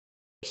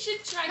You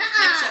should try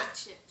ketchup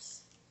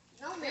chips.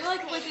 No, They're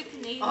like a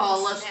Canadian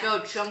Oh, let's snack. go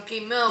chunky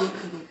milk.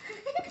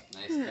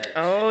 Nice catch.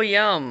 Oh,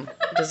 yum.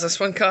 Does this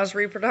one cause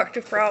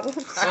reproductive problems?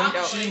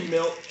 Crunchy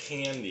milk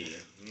candy.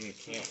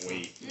 Can't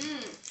wait.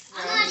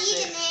 I'm not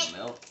eating it.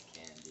 Milk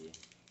candy.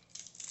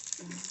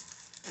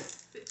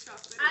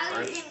 I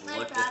First, didn't like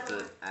look that at the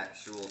one.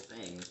 actual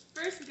thing.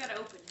 First, we gotta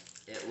open it.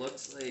 It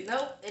looks like.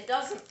 Nope, it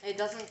doesn't. It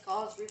doesn't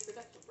cause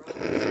reproductive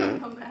problems.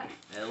 Come back.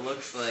 It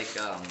looks like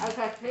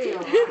Okay, here you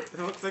are. It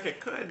looks like it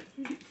could.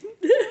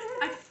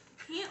 I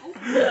can't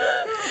open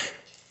it.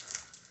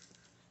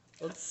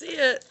 Let's see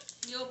it.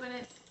 Can you open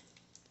it?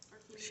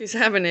 She's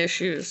having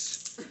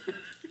issues.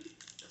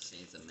 This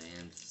needs a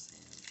man's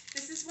hand.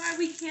 This is why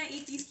we can't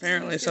eat these.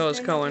 Apparently candies, so is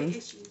 'cause then we'll Cohen. get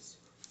issues.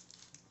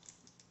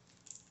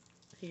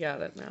 He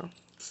got it now.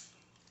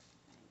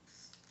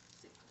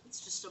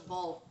 It's just a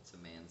bowl. It's a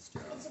man's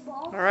job. It's a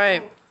ball. All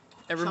right.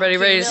 Everybody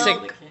Chunky ready to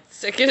milk.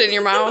 stick it in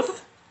your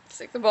mouth?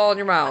 Stick the ball in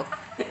your mouth.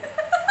 I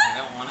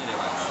don't want it in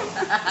my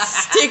mouth.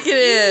 Stick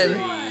it in.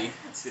 3,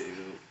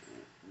 2,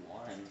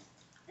 1.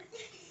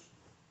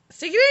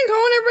 Stick it in,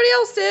 Cohen. Everybody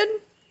else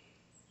did.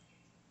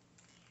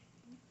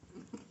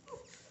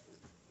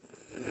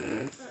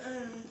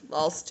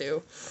 Lost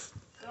 2.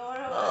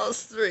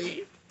 Lost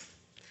 3.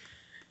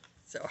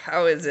 So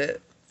how is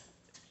it?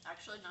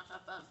 Actually, not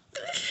that bad.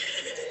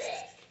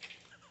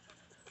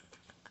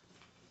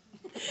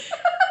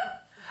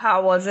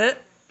 How was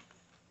it?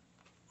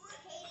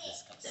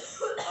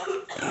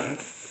 Disgusting. I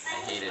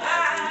hated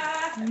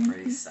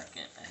every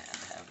second I had to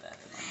have that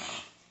in my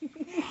mouth.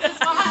 That's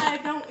why I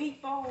don't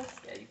eat balls.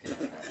 Yeah, you can have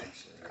that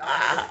actually.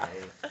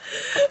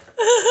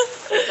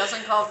 It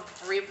doesn't cause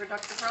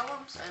reproductive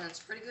problems, and it's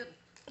pretty good.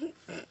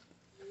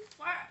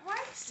 Why are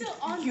you still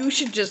on? You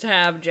should just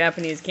have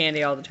Japanese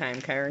candy all the time,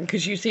 Kyron,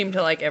 because you seem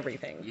to like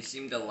everything. You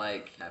seem to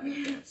like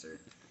having cancer.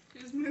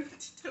 Just moved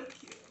to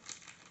Tokyo.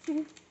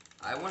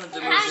 I wanted to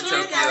move Actually, to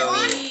Tokyo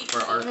I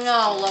for art.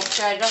 No, look,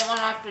 I don't want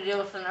to have to deal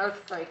with an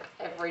earthquake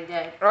every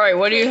day. All right,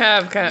 what do you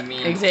have, You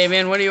mean-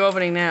 Xavier? What are you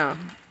opening now?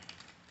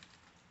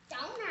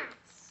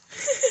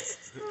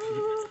 Donuts.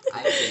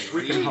 I've been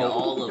reading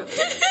all of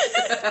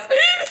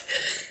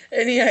this.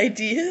 Any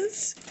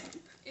ideas?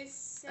 It A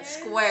says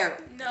square.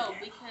 No,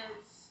 because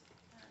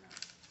I don't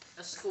know.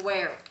 A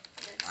square.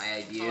 My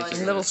ideas are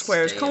Little gonna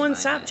squares. stay in Cohen, my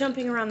stop head.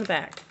 jumping around the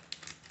back.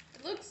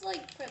 It looks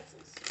like pretzels.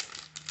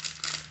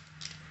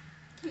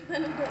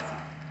 Then it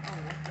doesn't.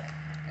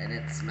 And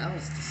it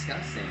smells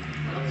disgusting.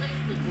 Looks like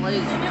the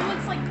glaze. And it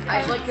looks like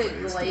I like a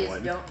Glazed glazed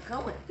one. don't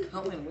Cohen.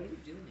 Cohen, what are you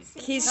doing?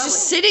 He's Cohen.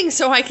 just sitting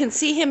so I can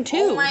see him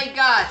too. Oh my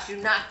gosh, you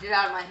knocked it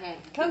out of my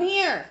hand. Come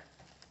here.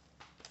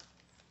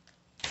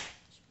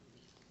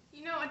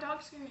 You know, a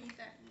dog's gonna eat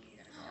that.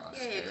 Oh,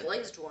 Yeah, a shit.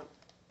 glazed one.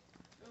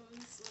 Oh,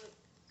 this look.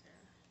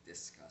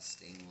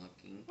 Disgusting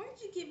looking. Why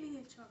did you get me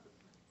a chocolate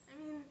one? I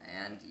mean,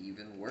 And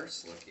even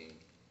worse looking.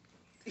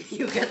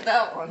 You get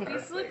that one.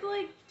 these look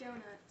like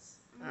donuts.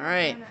 All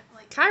right.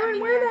 Like,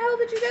 Kyron, where the hell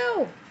did you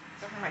go?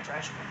 It's in my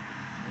trash can.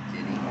 The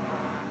kitty. You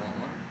want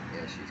one?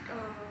 Yeah, she's got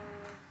one.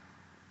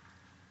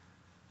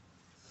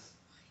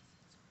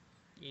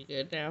 You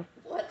good now?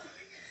 What?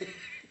 It's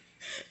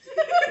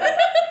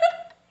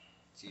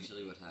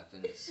usually what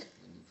happens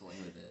when you play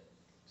with it.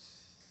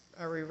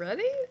 Are we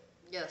ready?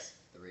 Yes.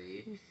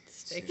 3,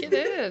 Stick it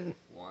in.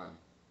 1.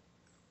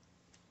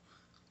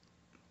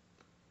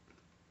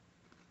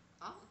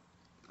 Oh.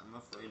 I'm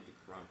afraid to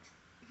crunch.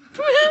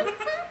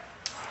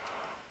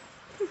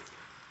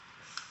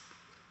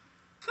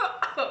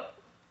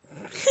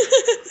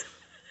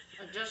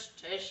 It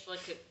just tastes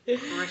like a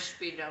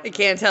crispy donut. I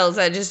can't tell. Is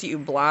that just you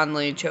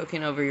blondly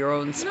choking over your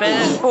own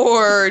spit,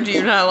 or do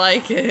you not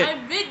like it?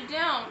 I bit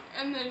down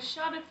and then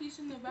shot a piece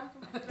in the back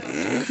of my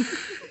throat.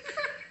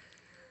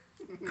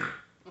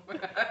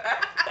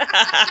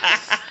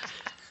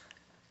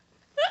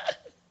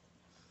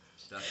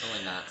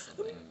 Definitely not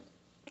something.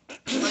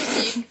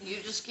 Like, you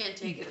just can't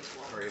take it as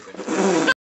well. Or even